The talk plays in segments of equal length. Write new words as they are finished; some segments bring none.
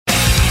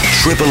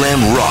Triple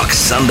M rocks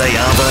Sunday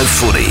Arvo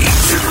footy.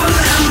 Triple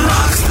M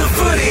rocks the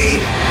footy.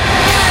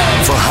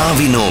 For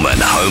Harvey Norman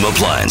Home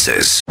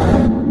Appliances.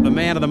 The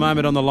man of the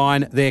moment on the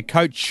line, their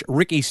coach,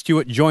 Ricky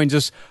Stuart, joins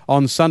us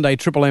on Sunday,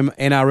 Triple M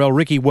NRL.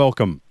 Ricky,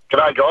 welcome.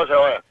 G'day, guys.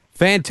 How are you?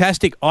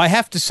 Fantastic. I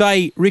have to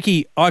say,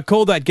 Ricky, I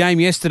called that game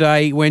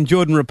yesterday when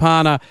Jordan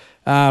Rapana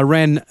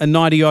ran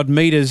 90-odd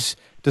metres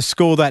to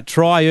score that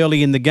try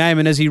early in the game,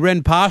 and as he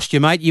ran past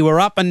you, mate, you were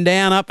up and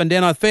down. I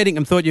fair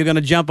dinkum thought you were going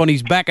to jump on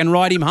his back and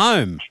ride him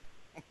home.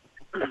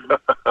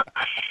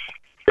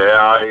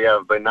 Yeah,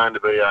 I've been known to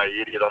be an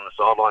idiot on the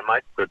sideline,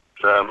 mate, but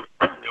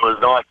it was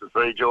nice to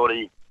see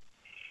Geordie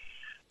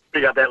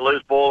pick up that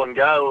loose ball and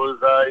go.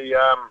 It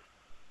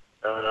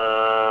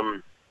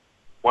was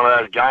one of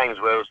those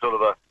games where it was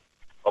sort of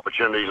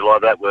opportunities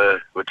like that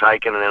were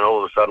taken, and then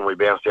all of a sudden we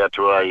bounced out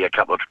to a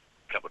couple of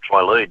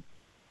try lead.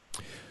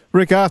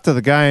 Rick, after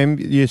the game,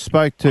 you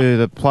spoke to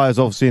the players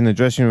obviously in the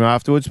dressing room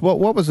afterwards. What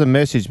was the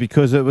message?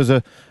 Because it was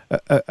a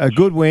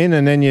good win,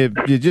 and then you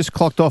just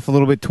clocked off a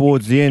little bit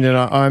towards the end. And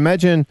I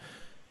imagine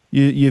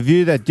you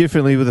view that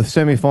differently with the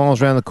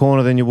semi-finals around the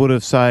corner than you would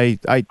have, say,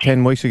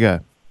 8-10 weeks ago.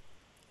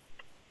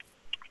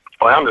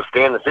 I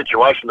understand the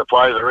situation the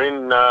players are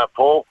in,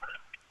 Paul.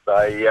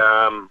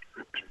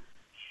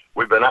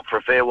 We've been up for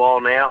a fair while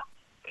now,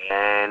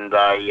 and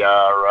they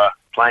are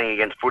playing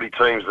against footy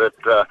teams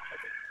that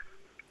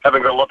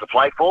haven't got a lot to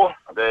play for.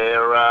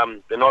 They're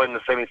not in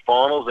the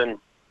semi-finals, and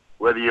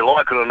whether you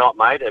like it or not,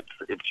 mate, it's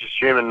just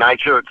human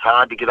nature. It's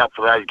hard to get up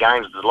for those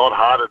games. It's a lot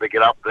harder to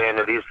get up than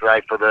it is,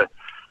 say, for the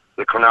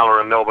Cronulla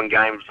and Melbourne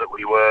games that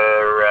we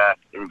were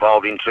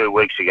involved in 2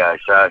 weeks ago.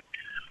 So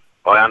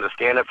I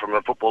understand it from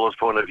a footballer's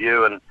point of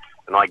view, and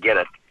I get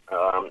it.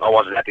 I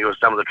wasn't happy with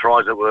some of the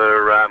tries that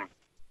were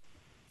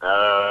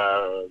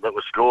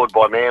scored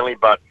by Manly,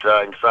 but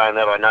in saying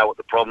that, I know what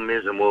the problem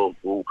is, and we'll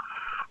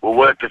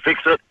work to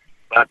fix it.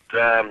 But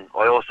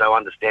I also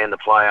understand the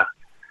player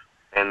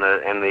and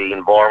the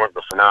environment,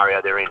 the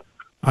scenario they're in.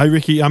 Hey,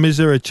 Ricky, is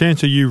there a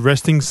chance of you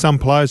resting some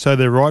players so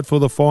they're right for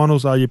the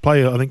finals? You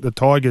play, I think, the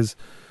Tigers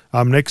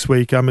next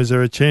week. Is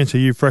there a chance of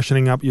you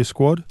freshening up your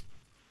squad?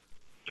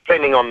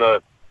 Depending on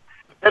the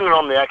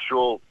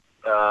actual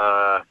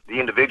the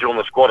individual and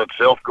the squad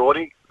itself,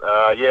 Gordy.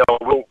 Yeah, I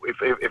will.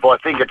 If I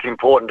think it's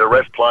important to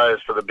rest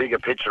players for the bigger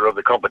picture of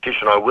the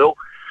competition, I will.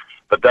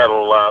 But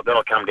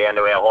that'll come down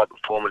to our high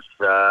performance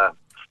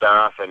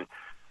staff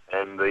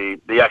and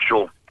the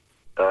actual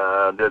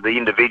the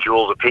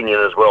individual's opinion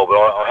as well. But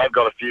I have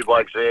got a few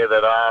blokes there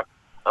that are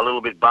a little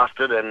bit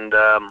busted, and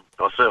I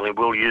certainly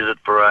will use it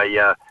for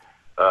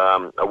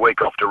a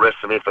week off to rest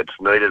them if it's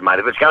needed, mate.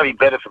 If it's going to be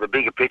better for the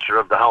bigger picture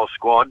of the whole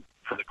squad,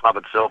 for the club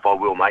itself, I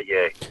will, mate.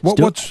 Yeah.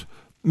 What's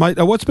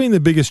been the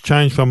biggest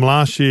change from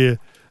last year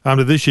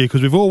to this year?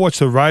 Because we've all watched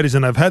the Raiders,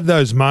 and they've had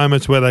those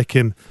moments where they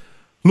can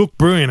look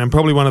brilliant and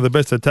probably one of the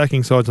best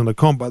attacking sides on the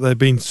comp, but they've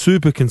been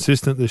super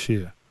consistent this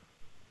year.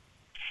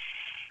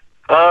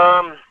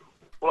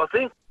 Well, I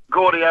think,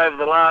 Gordy, over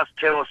the last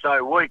 10 or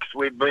so weeks,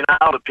 we've been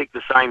able to pick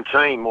the same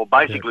team, or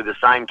basically the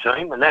same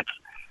team, and that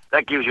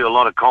gives you a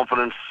lot of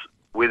confidence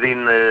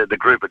within the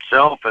group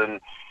itself,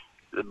 and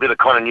a bit of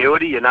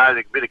continuity, a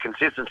bit of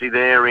consistency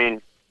there in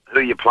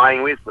who you're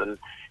playing with. And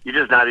you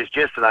just noticed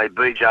yesterday,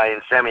 BJ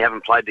and Sammy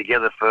haven't played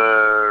together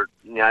for,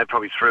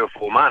 probably 3 or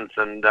 4 months,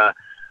 and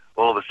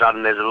all of a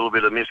sudden there's a little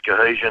bit of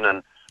miscohesion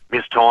and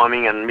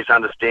mistiming and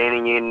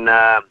misunderstanding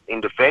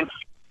in defence.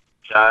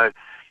 So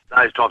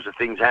those types of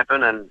things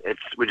happen, and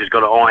we just got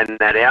to iron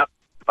that out.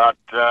 But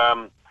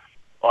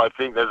I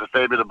think there's a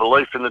fair bit of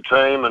belief in the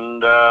team,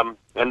 and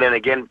then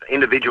again,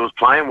 individuals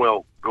playing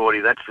well, Gordy.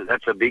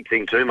 That's a big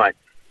thing too, mate.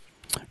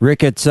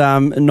 Rick, it's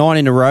 9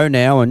 in a row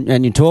now,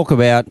 and you talk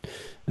about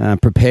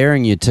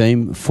preparing your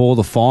team for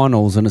the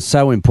finals, and it's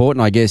so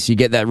important, I guess, you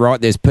get that right.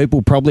 There's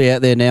people probably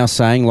out there now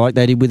saying, like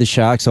they did with the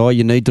Sharks,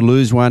 you need to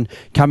lose one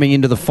coming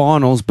into the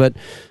finals, but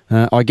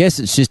I guess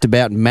it's just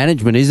about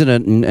management, isn't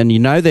it? And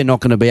they're not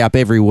going to be up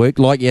every week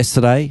like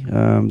yesterday.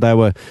 They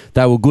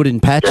were good in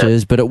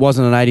patches, but it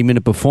wasn't an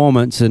 80-minute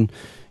performance. And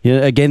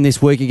again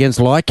this week against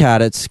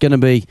Leichhardt, it's going to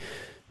be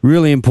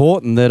really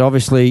important that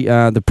obviously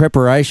the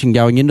preparation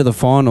going into the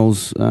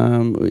finals,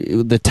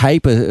 the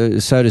taper,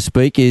 so to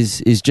speak,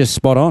 is just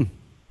spot on.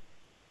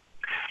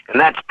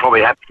 And that's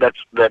probably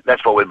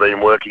that's what we've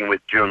been working with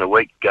during the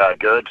week,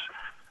 Gerds.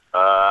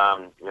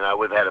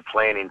 We've had a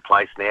plan in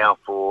place now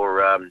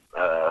for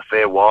a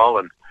fair while,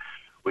 and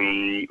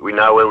we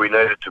know where we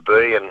need it to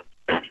be. And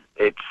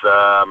it's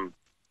I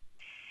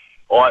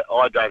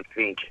don't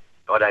think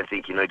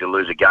you need to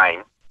lose a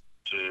game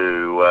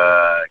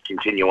to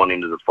continue on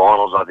into the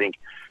finals. I think,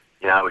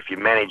 if you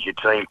manage your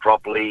team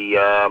properly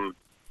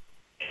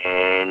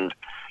and,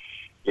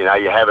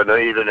 you have an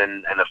even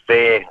and a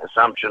fair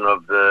assumption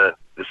of the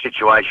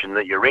situation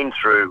that you're in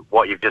through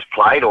what you've just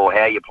played or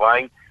how you're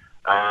playing,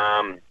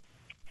 I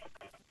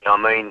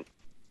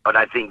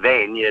don't think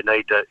then you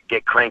need to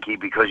get cranky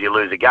because you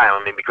lose a game.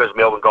 Because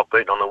Melbourne got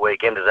beaten on the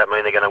weekend, does that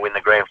mean they're going to win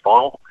the grand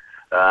final?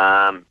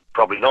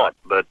 Probably not,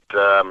 but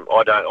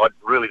I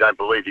really don't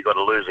believe you've got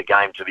to lose a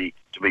game to be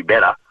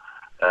better.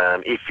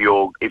 if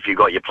you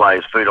got your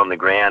players' feet on the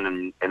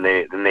ground and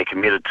they're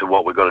committed to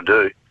what we've got to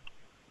do.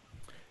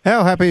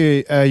 How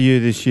happy are you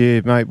this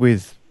year, mate,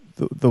 with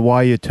the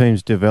way your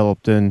team's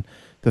developed and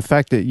the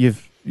fact that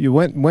you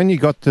went when you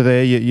got to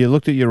there, you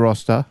looked at your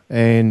roster,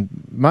 and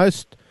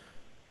most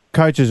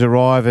coaches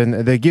arrive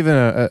and they're given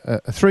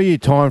a 3-year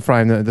time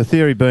frame. The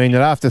theory being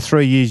that after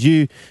 3 years,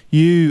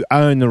 you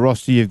own the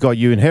roster you've got.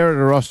 You inherit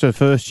a roster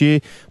first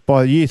year.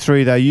 By year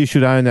 3, though, you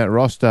should own that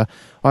roster.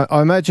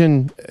 I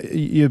imagine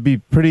you'd be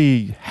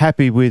pretty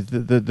happy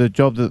with the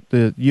job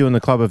that you and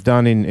the club have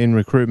done in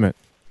recruitment.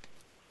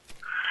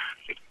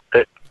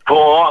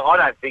 Paul, I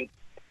don't think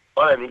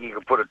you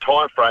can put a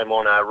time frame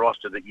on our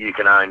roster that you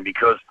can own,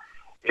 because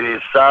it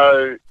is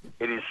so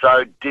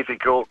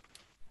difficult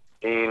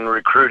in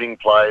recruiting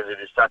players. It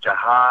is such a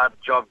hard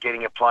job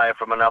getting a player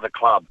from another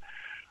club.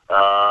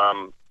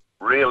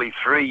 Really,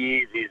 3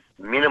 years is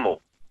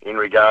minimal in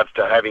regards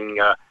to having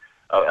a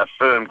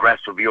firm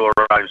grasp of your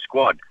own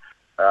squad.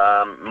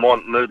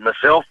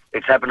 Myself,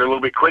 it's happened a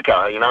little bit quicker.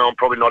 I'm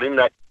probably not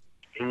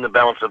in the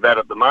balance of that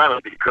at the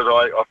moment, because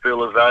I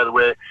feel as though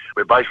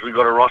we've basically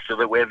got a roster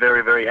that we're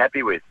very, very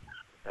happy with.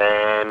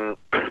 And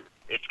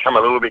it's come a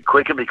little bit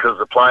quicker because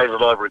the players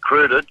that I've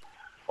recruited,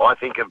 I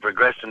think, have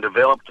progressed and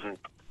developed. And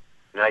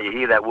you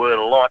hear that word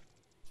a lot.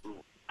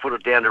 Put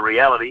it down to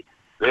reality.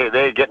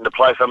 They're getting to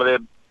play some of their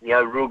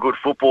real good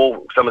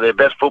football, some of their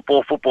best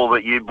football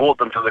that you brought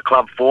them to the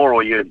club for,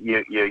 or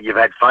you've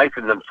had faith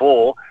in them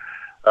for.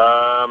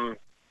 They're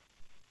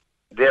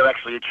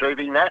actually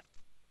achieving that.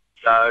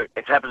 So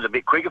it happens a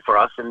bit quicker for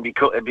us, and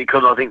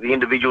because I think the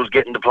individual's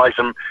getting to play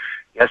some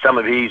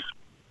of his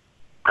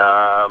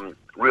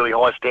really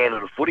high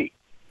standard of footy.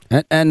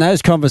 And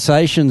those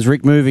conversations,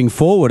 Rick, moving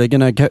forward are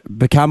going to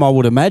become, I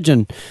would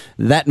imagine,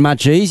 that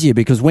much easier,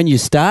 because when you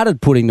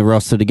started putting the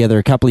roster together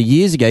a couple of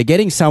years ago,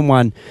 getting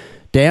someone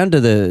down to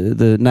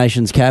the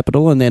nation's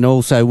capital, and then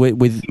also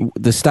with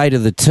the state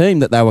of the team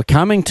that they were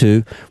coming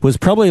to, was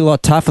probably a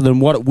lot tougher than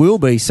what it will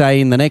be, say,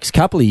 in the next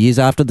couple of years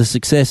after the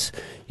success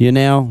you're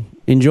now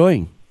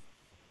enjoying.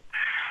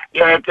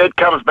 Yeah, it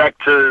comes back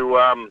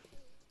to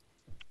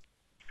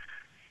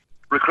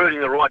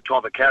recruiting the right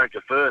type of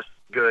character first,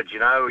 Gerd.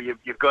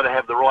 You've got to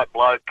have the right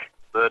bloke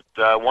that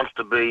wants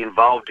to be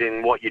involved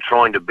in what you're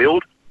trying to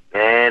build.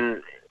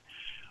 And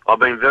I've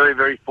been very,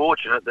 very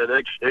fortunate that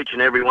each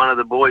and every one of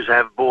the boys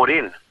have bought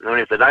in. And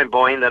if they don't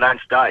buy in, they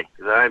don't stay.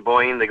 If they don't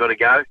buy in, they've got to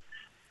go.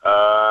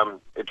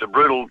 It's a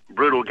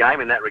brutal game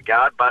in that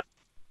regard, but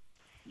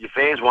your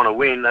fans want to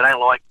win.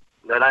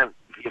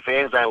 Your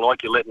fans don't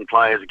like you letting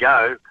players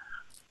go,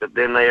 but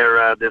then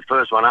they're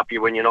first one up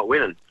you when you're not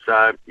winning.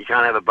 So you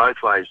can't have it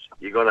both ways.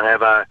 You got to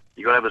have a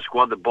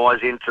squad that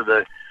buys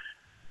into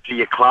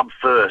your club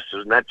first,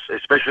 and that's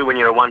especially when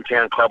you're a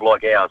one-town club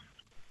like ours.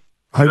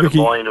 Hey, You've got Ricky,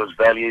 to buy into its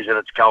values and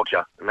its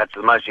culture, and that's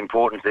the most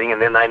important thing. And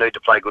then they need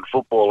to play good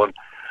football, and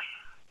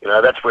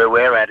that's where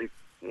we're at.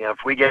 If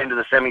we get into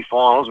the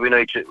semi-finals, we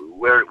need to.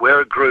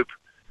 We're a group,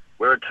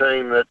 we're a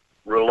team that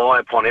rely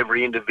upon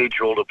every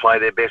individual to play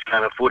their best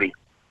game of footy.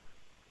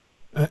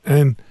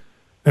 and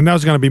that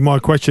was going to be my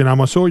question.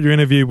 I saw your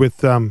interview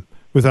with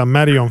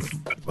Matty on,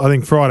 I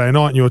think, Friday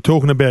night, and you were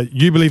talking about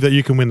you believe that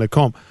you can win the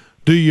comp.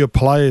 Do your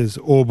players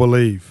all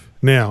believe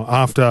now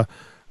after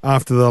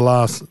the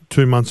last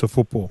 2 months of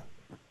football?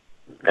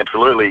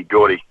 Absolutely,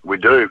 Gordy, we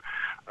do.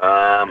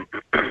 Are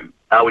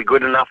we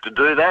good enough to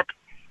do that?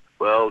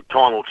 Well,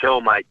 time will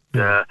tell, mate.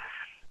 Yeah.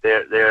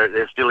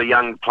 They're still a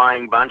young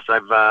playing bunch. They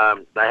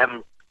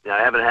haven't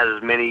had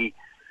as many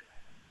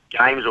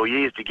games or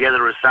years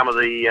together as some of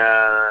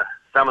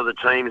the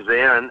teams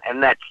there,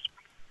 and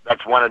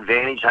that's one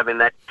advantage, having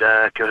that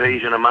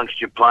cohesion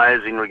amongst your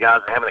players in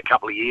regards to having a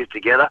couple of years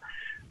together.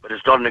 But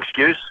it's not an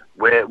excuse.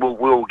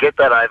 We'll get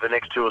that over the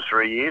next 2 or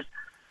 3 years.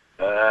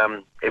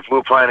 If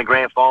we're playing a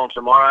grand final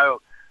tomorrow,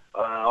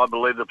 I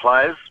believe the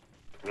players,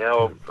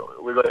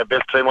 we've got our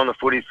best team on the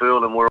footy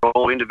field, and we're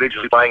all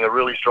individually playing a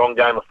really strong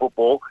game of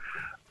football.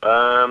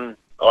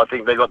 I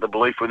think they got the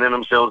belief within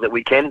themselves that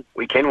we can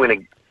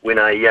win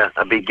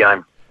a big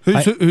game.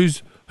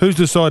 Who's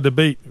the side to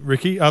beat,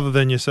 Ricky, other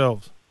than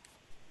yourselves?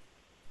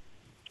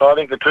 I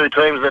think the two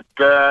teams that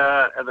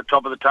at the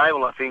top of the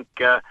table, I think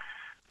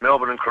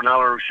Melbourne and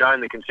Cronulla have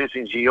shown the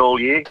consistency all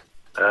year.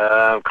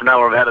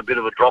 Cronulla have had a bit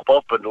of a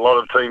drop-off, but a lot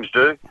of teams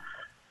do.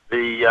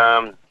 They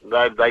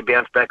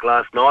bounced back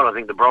last night. I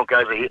think the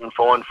Broncos are hitting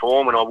fine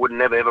form, and I would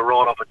never, ever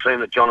write off a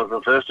team that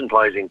Jonathan Thurston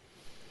plays in.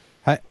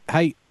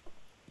 Hey.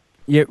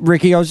 Yeah,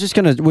 Ricky, I was just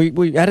going to...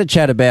 We had a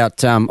chat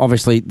about,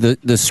 obviously,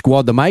 the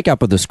squad, the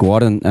makeup of the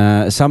squad,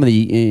 and some of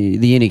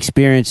the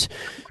inexperience.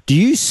 Do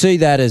you see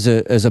that as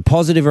a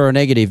positive or a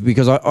negative?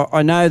 Because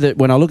I know that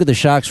when I look at the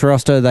Sharks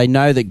roster, they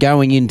know that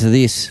going into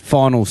this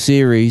final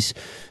series,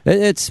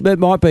 it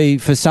might be,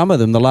 for some of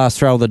them, the last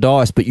throw of the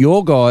dice. But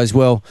your guys,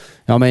 well,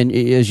 I mean,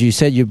 as you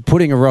said, you're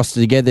putting a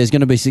roster together. There's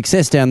going to be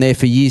success down there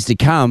for years to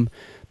come.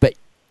 But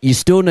you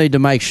still need to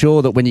make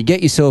sure that when you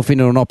get yourself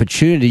into an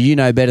opportunity, you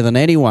know better than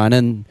anyone,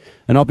 and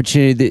an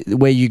opportunity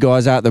where you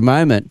guys are at the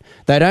moment,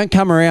 they don't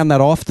come around that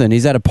often.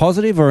 Is that a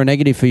positive or a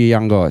negative for you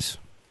young guys?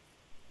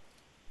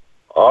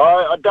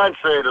 I don't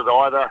see it as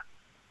either,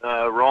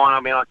 Ryan. I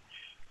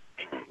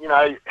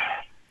mean,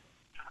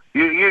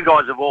 you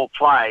guys have all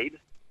played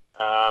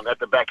at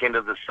the back end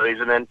of the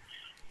season, and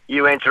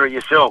you answer it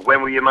yourself.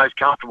 When were you most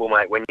comfortable,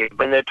 mate? When you've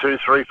been there 2,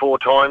 3, 4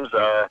 times?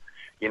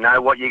 You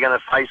know what you're going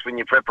to face when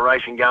your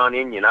preparation going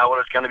in. You know what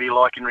it's going to be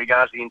like in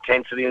regards to the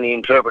intensity and the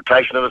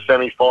interpretation of a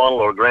semi-final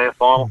or a grand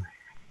final.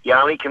 You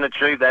only can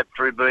achieve that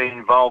through being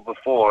involved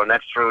before, and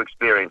that's through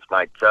experience,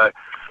 mate. So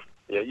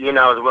you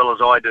know as well as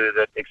I do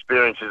that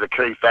experience is a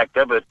key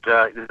factor, but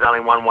there's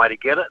only one way to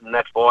get it, and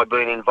that's by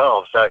being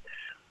involved. So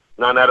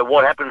no matter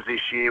what happens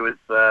this year with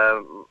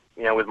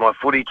with my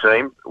footy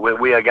team,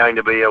 we are going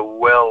to be a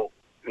lot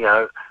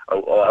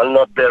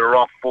better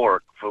off for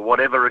it, for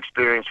whatever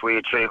experience we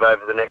achieve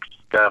over the next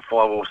 5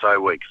 or so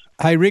weeks.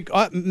 Hey, Rick,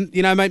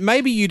 mate,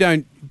 maybe you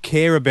don't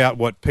care about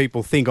what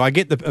people think. I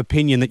get the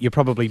opinion that you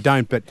probably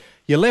don't, but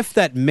you left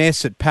that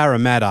mess at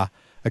Parramatta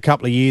a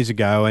couple of years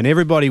ago and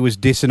everybody was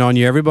dissing on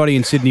you. Everybody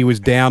in Sydney was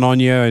down on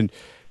you and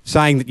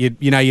saying that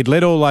you'd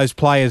let all those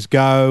players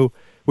go,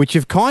 which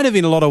have kind of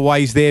in a lot of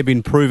ways there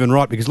been proven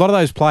right because a lot of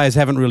those players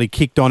haven't really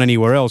kicked on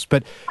anywhere else.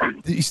 But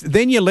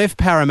then you left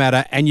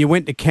Parramatta and you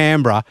went to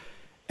Canberra,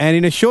 and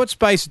in a short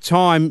space of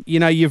time,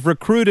 you've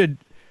recruited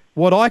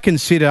what I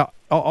consider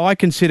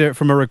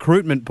from a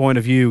recruitment point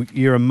of view,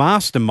 you're a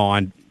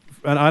mastermind.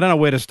 And I don't know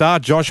where to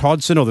start, Josh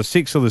Hodgson or the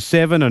 6 or the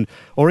 7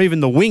 or even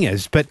the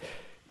wingers. But,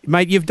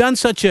 mate, you've done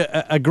such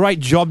a great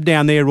job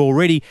down there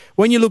already.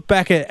 When you look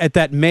back at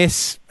that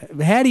mess,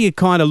 how do you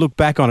kind of look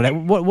back on it?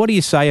 What do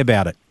you say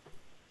about it?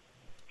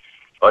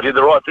 I did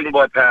the right thing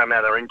by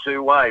Parramatta in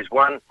 2 ways.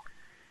 One,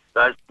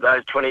 those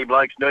 20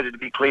 blokes needed to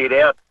be cleared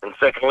out. And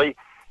secondly,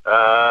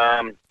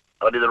 I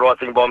did the right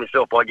thing by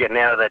myself by getting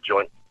out of that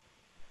joint.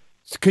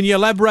 Can you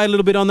elaborate a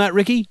little bit on that,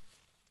 Ricky?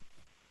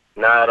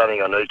 No, I don't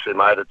think I need to,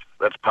 mate.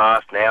 That's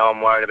past now.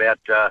 I'm worried about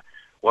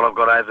what I've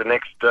got over the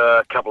next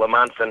couple of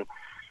months. And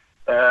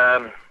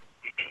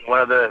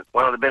one of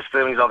the best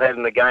feelings I've had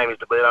in the game is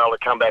to be able to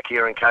come back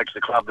here and coach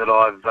the club that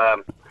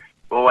I've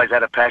always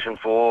had a passion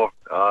for.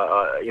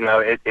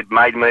 It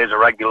made me as a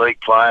rugby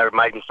league player. It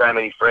made me so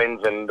many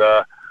friends, and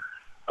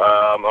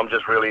I'm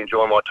just really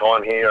enjoying my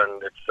time here.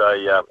 And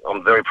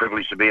I'm very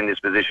privileged to be in this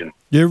position.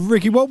 Yeah,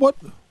 Ricky,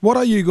 what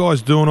are you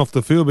guys doing off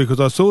the field? Because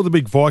I saw the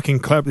big Viking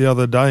clap the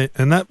other day,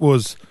 and that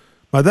was,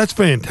 mate, that's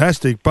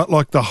fantastic. But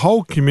like the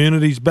whole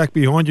community's back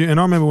behind you. And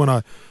I remember when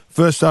I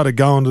first started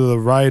going to the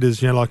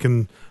Raiders, like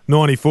in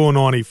 94,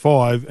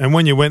 95, and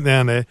when you went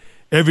down there,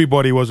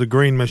 everybody was a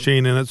green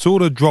machine, and it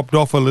sort of dropped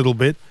off a little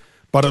bit,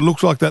 but it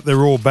looks like that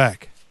they're all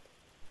back.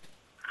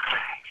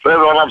 Well,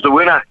 everyone loves the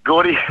winner,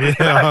 Gordy.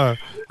 Yeah,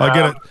 I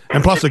get it.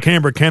 And plus the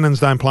Canberra Cannons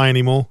don't play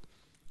anymore.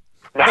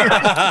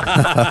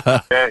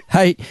 Yeah.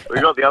 Hey, we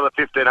got the other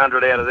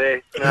 1,500 out of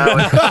there.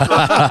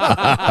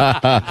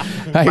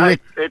 Hey, Mate,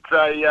 Rick.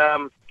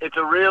 it's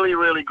a really,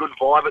 really good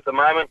vibe at the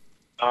moment.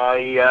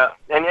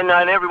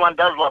 And everyone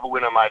does love a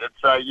winner, mate.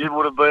 You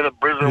would have been at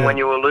Brisbane when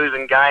you were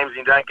losing games.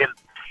 You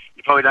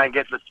probably don't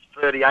get the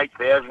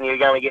 38,000.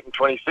 You're only getting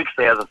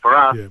 26,000 for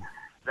us. Yeah.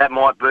 That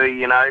might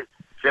be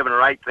 7,000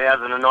 or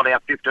 8,000, and not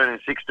our 15 and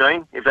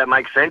 16, if that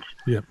makes sense.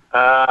 Yeah.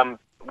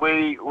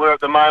 We're at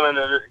the moment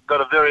got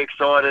a very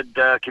excited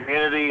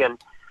community, and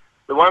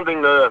the one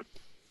thing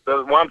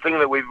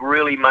that we've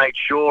really made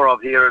sure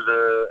of here as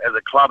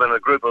a club and a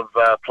group of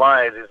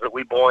players is that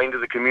we buy into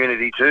the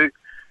community too.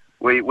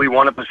 We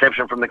want a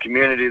perception from the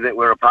community that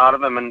we're a part of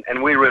them,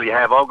 and we really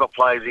have. I've got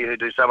players here who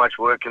do so much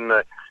work in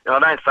the. I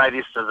don't say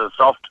this as a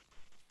soft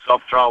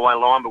throwaway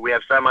line, but we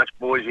have so much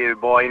boys here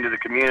who buy into the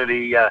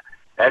community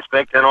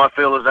aspect, and I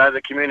feel as though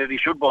the community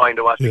should buy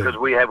into us because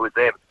we have with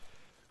them.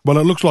 Well,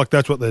 it looks like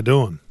that's what they're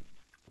doing.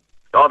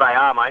 Oh, they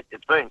are, mate.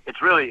 It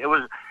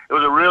was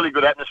a really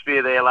good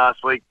atmosphere there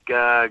last week,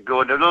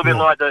 Gordon. A little bit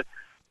like the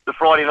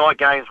Friday night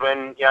games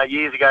when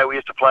years ago we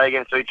used to play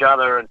against each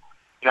other, and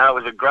it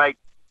was a great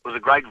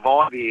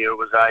vibe here. It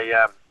was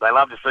they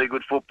love to see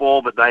good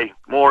football, but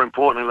more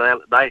importantly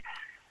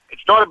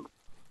it's not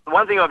the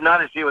one thing I've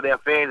noticed here with our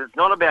fans. It's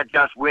not about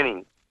just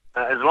winning.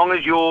 As long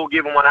as you're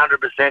giving 100%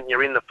 and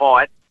you're in the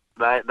fight,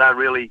 they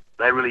really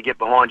get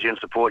behind you and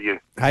support you.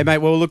 Hey, mate,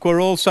 well, look, we're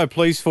all so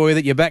pleased for you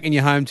that you're back in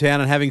your hometown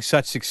and having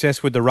such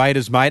success with the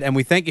Raiders, mate, and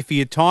we thank you for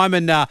your time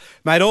and,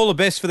 mate, all the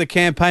best for the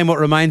campaign, what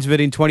remains of it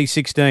in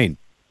 2016.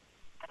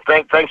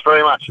 Thanks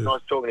very much.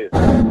 Nice talking to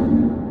you.